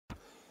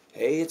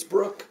Hey, it's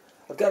Brook.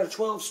 I've got a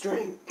 12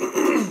 string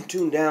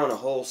tuned down a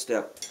whole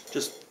step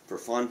just for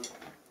fun.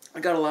 I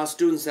got a lot of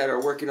students that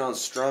are working on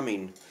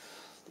strumming.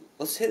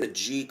 Let's hit a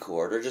G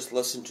chord or just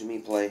listen to me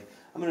play.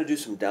 I'm going to do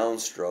some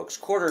downstrokes,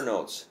 quarter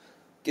notes.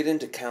 Get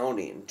into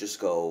counting. Just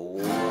go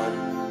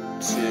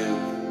 1, 2,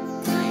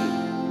 3,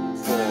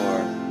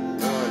 4.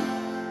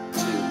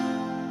 1, 2,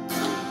 3,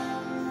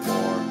 4.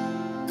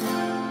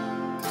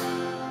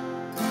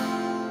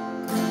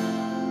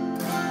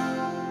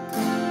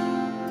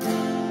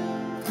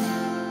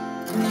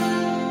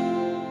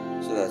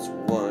 So that's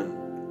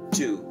 1,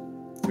 2,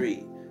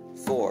 3,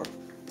 4.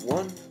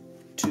 1,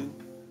 2,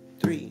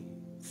 3,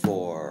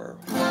 4.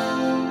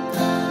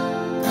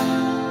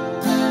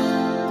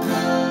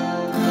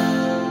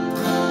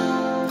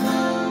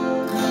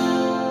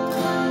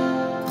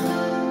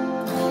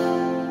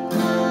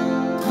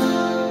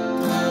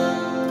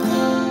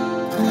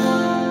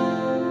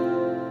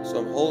 So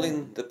I'm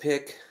holding the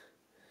pick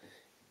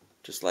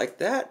just like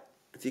that,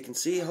 if you can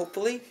see,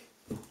 hopefully.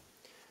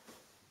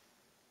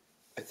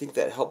 I think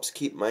that helps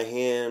keep my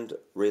hand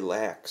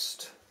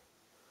relaxed,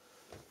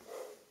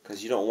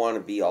 because you don't want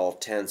to be all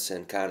tense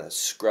and kind of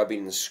scrubbing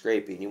and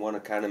scraping. You want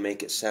to kind of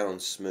make it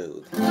sound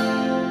smooth.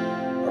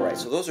 Alright,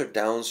 so those are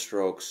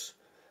downstrokes,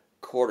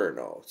 quarter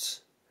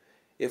notes.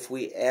 If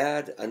we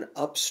add an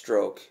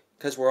upstroke,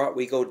 because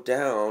we go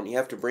down, you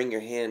have to bring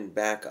your hand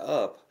back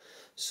up.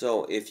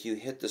 So if you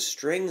hit the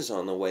strings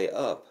on the way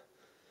up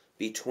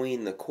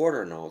between the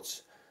quarter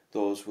notes,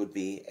 those would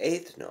be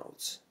eighth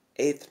notes.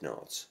 Eighth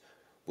notes,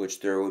 which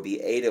there would be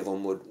 8 of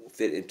them, would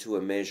fit into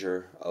a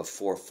measure of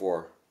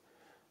 4/4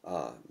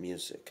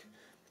 music.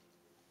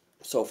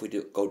 So if we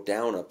go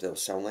down up, they'll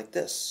sound like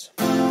this.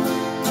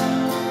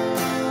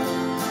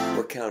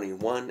 We're counting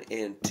 1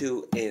 and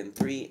 2 and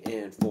 3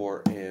 and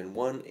 4 and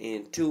 1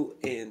 and 2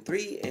 and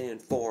 3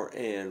 and 4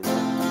 and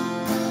 1.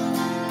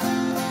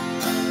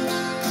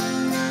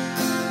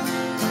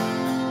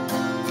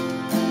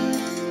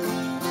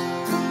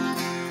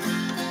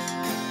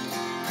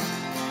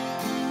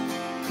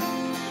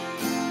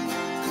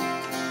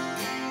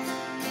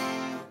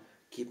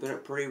 Keeping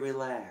it pretty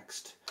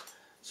relaxed.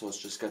 So it's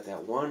just got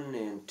that 1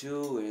 and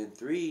 2 and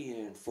 3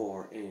 and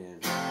 4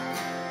 and...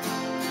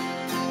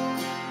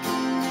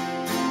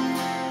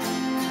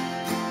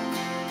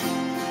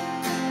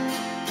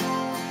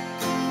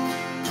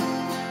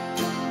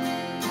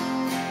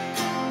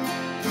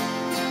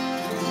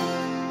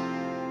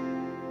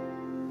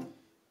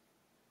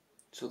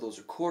 So those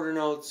are quarter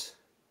notes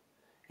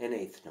and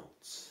eighth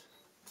notes.